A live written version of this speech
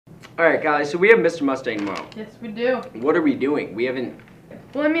Alright guys, so we have Mr. Mustang tomorrow. Yes, we do. What are we doing? We haven't...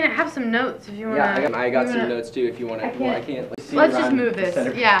 Well, I mean, I have some notes if you want to... Yeah, I got some notes too if you want to... Well, I can't see. Let's just move this.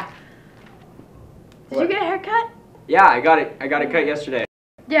 Yeah. Did you get a haircut? Yeah, I got it cut yesterday.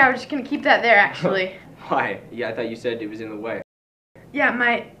 Yeah, we're just going to keep that there, actually. Why? Yeah, I thought you said it was in the way. Yeah,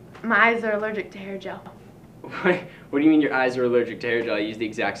 my eyes are allergic to hair gel. What do you mean your eyes are allergic to hair gel? I use the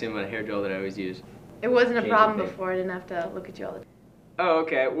exact same amount of hair gel that I always use. It wasn't a problem before. I didn't have to look at you all the time. Oh,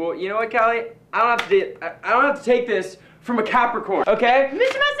 okay. Well, you know what, Callie? I don't have to take this from a Capricorn, okay? Mr.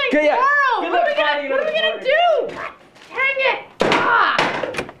 Mustang, okay, yeah. tomorrow! What are we gonna do? Dang it! Ah!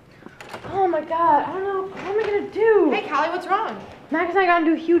 Oh my God, I don't know. What am I gonna do? Hey, Callie, what's wrong? Max and I got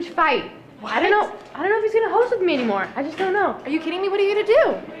into a huge fight. What? I don't know if he's gonna host with me anymore. I just don't know. Are you kidding me? What are you gonna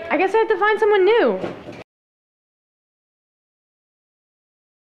do? I guess I have to find someone new.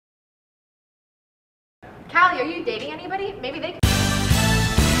 Callie, are you dating anybody? Maybe they could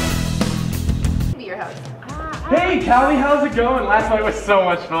be your host. Hey Callie, how's it going? Last night was so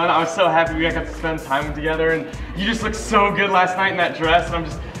much fun. I was so happy we got to spend time together, and you just looked so good last night in that dress, and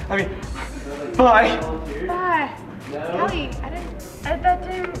bye. Bye. Callie, That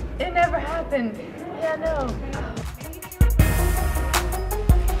didn't, it never happened. Yeah, no.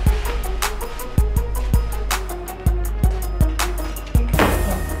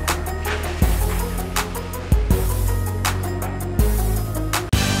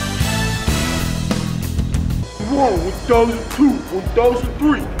 Whoa, 1002,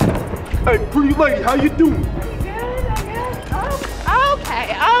 1003. Hey, pretty lady, how you doing? Good, I guess.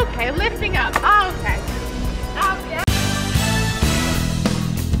 Oh, okay, lifting up. Okay.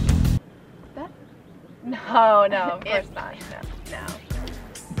 No, of course not. No.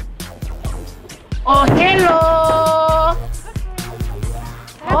 Oh, hello.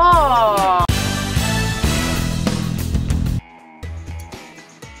 Oh.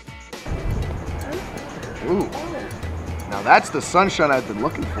 Ooh, now that's the sunshine I've been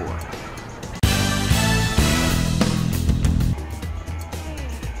looking for.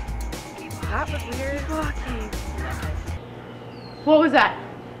 That was weird. What was that?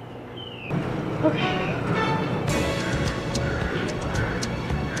 Okay.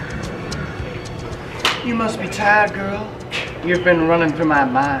 You must be tired, girl. You've been running through my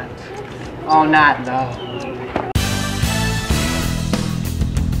mind all night long.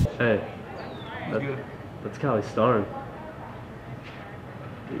 Hey, that's Callie Starn.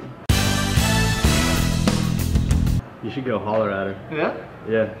 You should go holler at her. Yeah?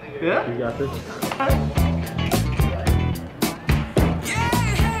 Yeah. Yeah? You got this?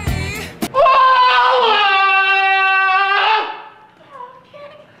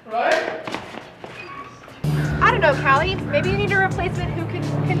 I don't know, Callie. Maybe you need a replacement who can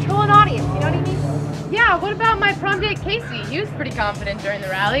control an audience. You know what I mean? Yeah, what about my prom date Casey? He was pretty confident during the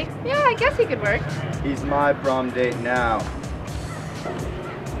rally. Yeah, I guess he could work. He's my prom date now.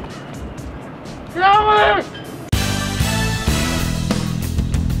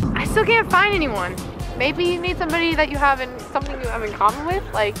 I still can't find anyone. Maybe you need somebody that you have something you have in common with,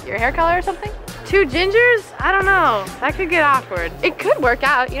 like your hair color or something. Two gingers? I don't know. That could get awkward. It could work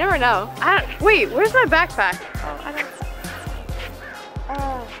out. You never know. Wait, where's my backpack?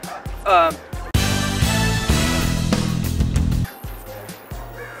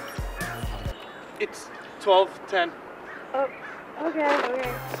 It's 12:10. Oh, okay.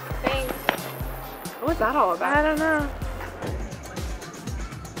 Thanks. What was that all about? I don't know.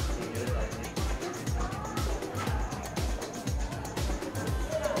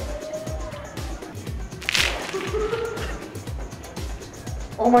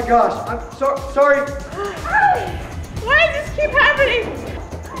 Oh my gosh, I'm sorry. Why does this keep happening?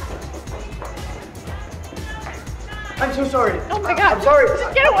 I'm so sorry. Oh my God. I'm sorry.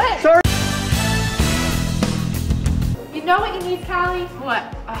 Just get away. Sorry. You know what you need, Callie? What?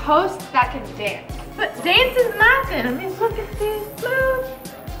 A host that can dance. But dance is nothing. I mean, look at these moves.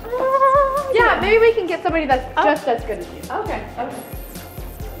 Yeah, maybe we can get somebody that's just as good as you. Okay.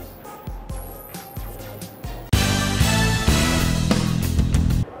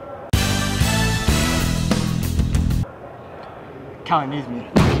 Callie needs me.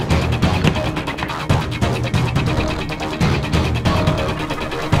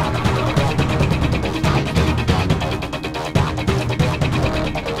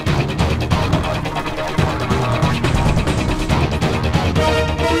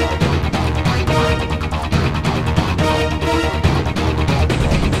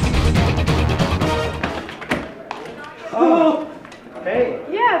 Oh! Hey!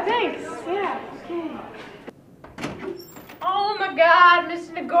 Yeah, thanks. Yeah, okay. Oh my God,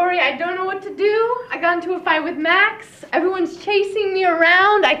 Mr. Gory, I don't know what to do. I got into a fight with Max. Everyone's chasing me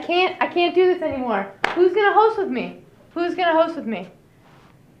around. I can't do this anymore. Who's gonna host with me? Who's gonna host with me?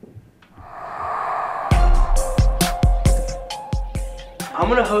 I'm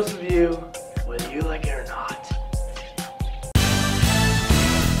gonna host with you, whether you like it or not.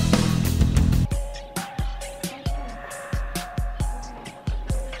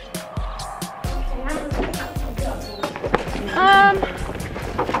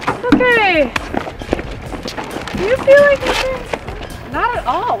 Okay. Do you feel like this? Not at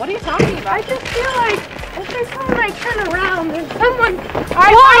all. What are you talking about? I just feel like every time I turn around, there's someone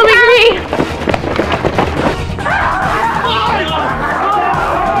following me.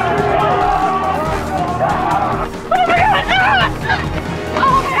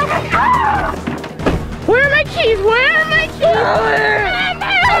 Where are my keys? Where are my keys?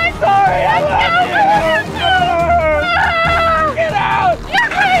 I'm sorry. I love you. Get out.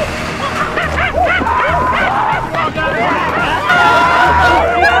 Hey!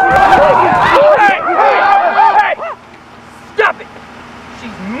 Stop it!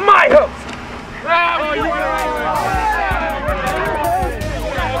 She's my host!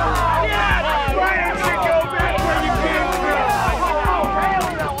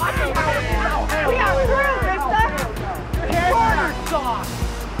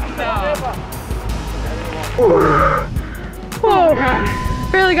 Whoa.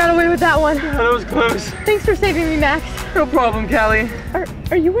 Barely got away with that one. That was close. Thanks for saving me, Max. No problem, Callie.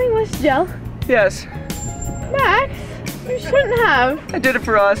 Are you wearing less gel? Yes, Max, you shouldn't have. I did it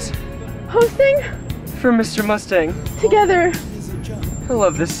for us. Hosting For Mr. Mustang. together. I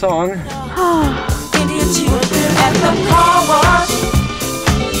love this song. At the car wash,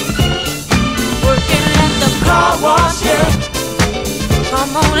 working at the car wash, yeah.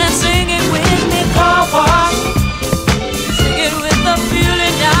 Come on and sing it with me, car wash. Sing it with the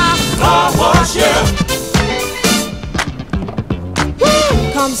feeling now, car wash, yeah.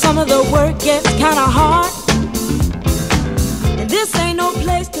 Come some of the work gets kinda hard, and this ain't no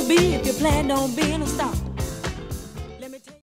place to be if you plan on being a star.